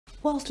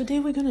Well, today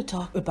we're going to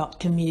talk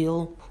about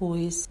Camille, who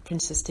is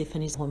Princess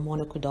Stéphanie of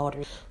Monaco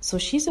daughter. So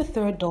she's a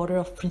third daughter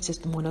of Princess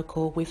of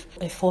Monaco with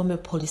a former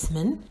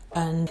policeman,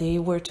 and they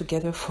were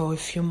together for a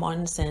few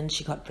months and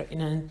she got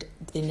pregnant.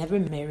 They never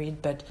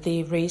married, but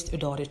they raised a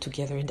daughter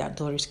together, and that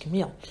daughter is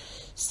Camille.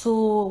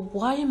 So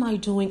why am I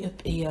doing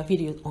a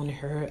video on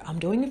her? I'm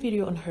doing a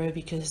video on her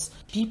because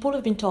people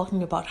have been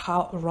talking about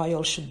how a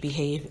royal should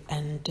behave,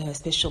 and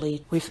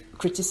especially with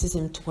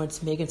criticism towards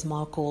Meghan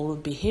Markle's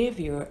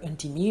behavior and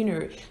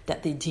demeanor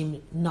that they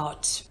deem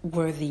not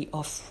worthy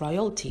of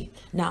royalty.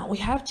 Now we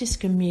have this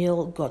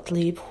Camille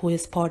Gottlieb, who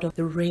is part of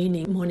the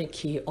reigning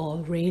monarchy or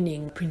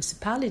reigning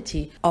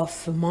principality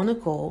of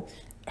Monaco.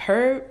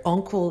 Her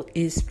uncle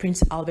is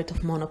Prince Albert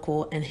of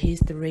Monaco, and he's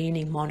the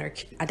reigning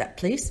monarch at that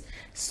place.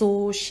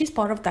 So she's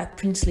part of that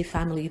princely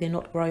family. They're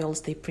not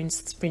royals, they're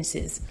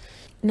princes.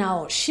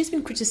 Now, she's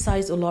been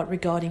criticized a lot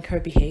regarding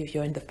her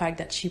behavior and the fact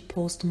that she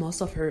posts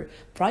most of her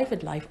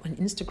private life on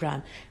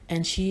Instagram,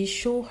 and she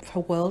shows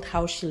her world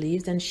how she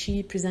lives, and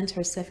she presents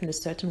herself in a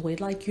certain way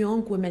like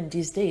young women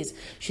these days.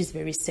 She's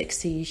very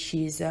sexy,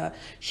 she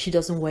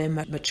doesn't wear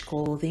much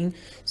clothing,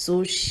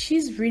 so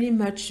she's really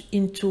much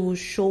into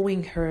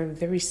showing her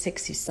very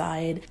sexy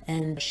side,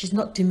 and she's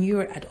not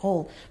demure at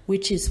all,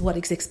 which is what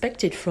is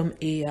expected from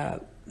a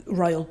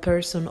royal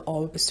person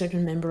or a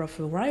certain member of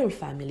a royal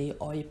family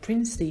or a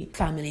princely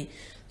family.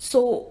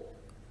 So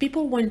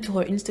people went to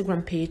her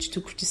Instagram page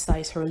to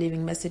criticize her,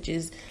 leaving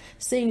messages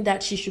saying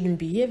that she shouldn't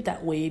behave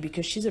that way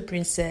because she's a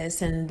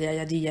princess and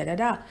yada yada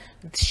yada.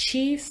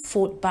 She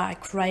fought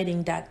back,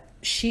 writing that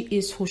she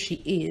is who she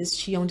is.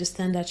 She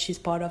understands that she's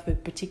part of a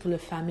particular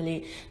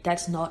family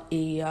that's not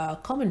a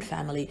common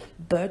family,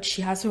 but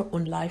she has her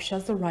own life. She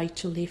has the right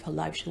to live her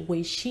life the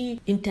way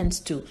she intends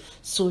to.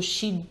 So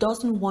she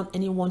doesn't want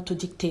anyone to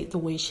dictate the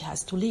way she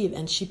has to live,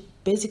 and she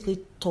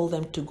basically told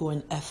them to go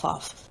and F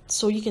off.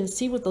 So you can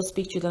see with those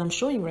pictures that I'm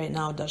showing right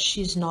now that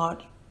she's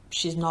not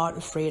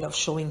afraid of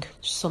showing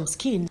some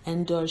skin,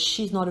 and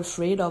she's not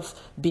afraid of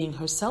being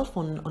herself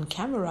on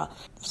camera.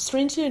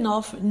 Strangely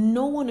enough,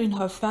 no one in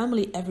her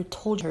family ever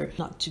told her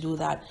not to do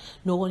that.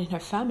 No one in her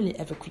family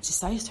ever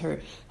criticized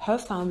her. Her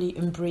family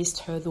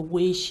embraced her the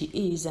way she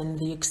is, and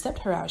they accept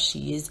her as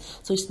she is.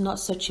 So it's not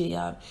such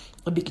a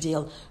big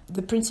deal.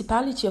 The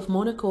Principality of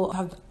Monaco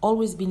have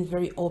always been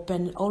very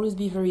open, always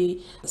be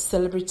very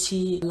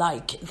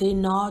celebrity-like. They're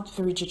not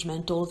very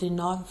judgmental, they're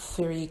not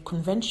very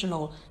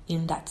conventional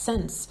in that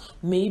sense.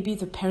 Maybe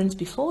the parents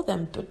before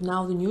them, but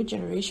now the new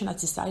generation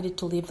has decided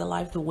to live their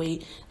life the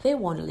way they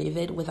want to live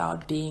it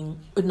without being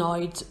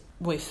annoyed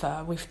with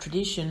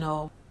tradition,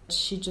 or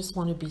she just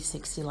want to be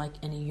sexy like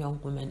any young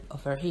woman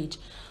of her age.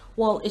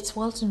 Well, it's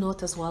well to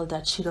note as well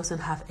that she doesn't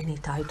have any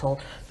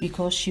title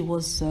because she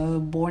was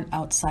born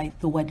outside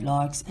the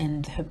wedlocks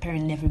and her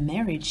parents never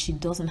married. She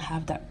doesn't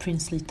have that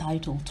princely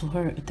title to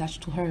her,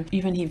 attached to her.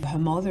 Even if her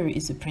mother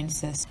is a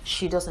princess,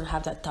 she doesn't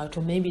have that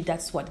title. Maybe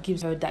that's what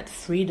gives her that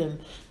freedom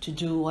to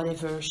do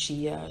whatever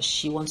she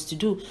wants to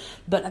do.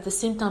 But at the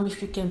same time,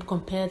 if you can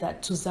compare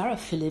that to Zara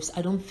Phillips,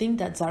 I don't think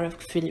that Zara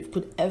Phillips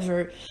could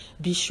ever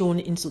be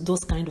shown into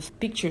those kind of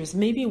pictures.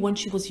 Maybe when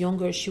she was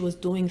younger, she was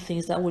doing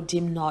things that were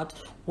deemed not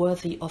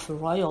worthy of a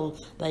royal,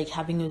 like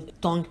having a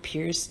tongue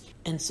pierced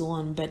and so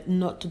on, but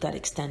not to that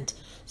extent.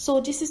 So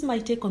this is my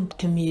take on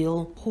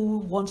Camille, who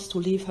wants to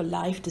live her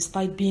life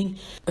despite being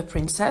a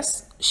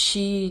princess.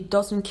 She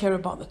doesn't care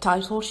about the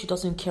title, she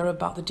doesn't care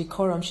about the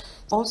decorum.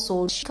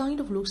 Also, she kind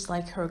of looks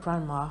like her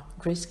grandma,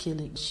 Grace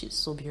Kelly. She's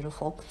so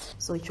beautiful.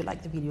 So if you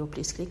like the video,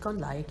 please click on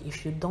like.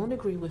 If you don't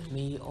agree with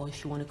me, or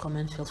if you want to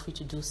comment, feel free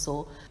to do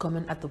so.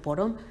 Comment at the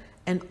bottom.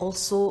 And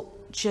also,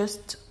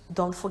 just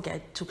don't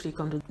forget to click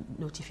on the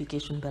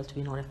notification bell to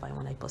be notified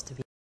when I post a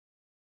video.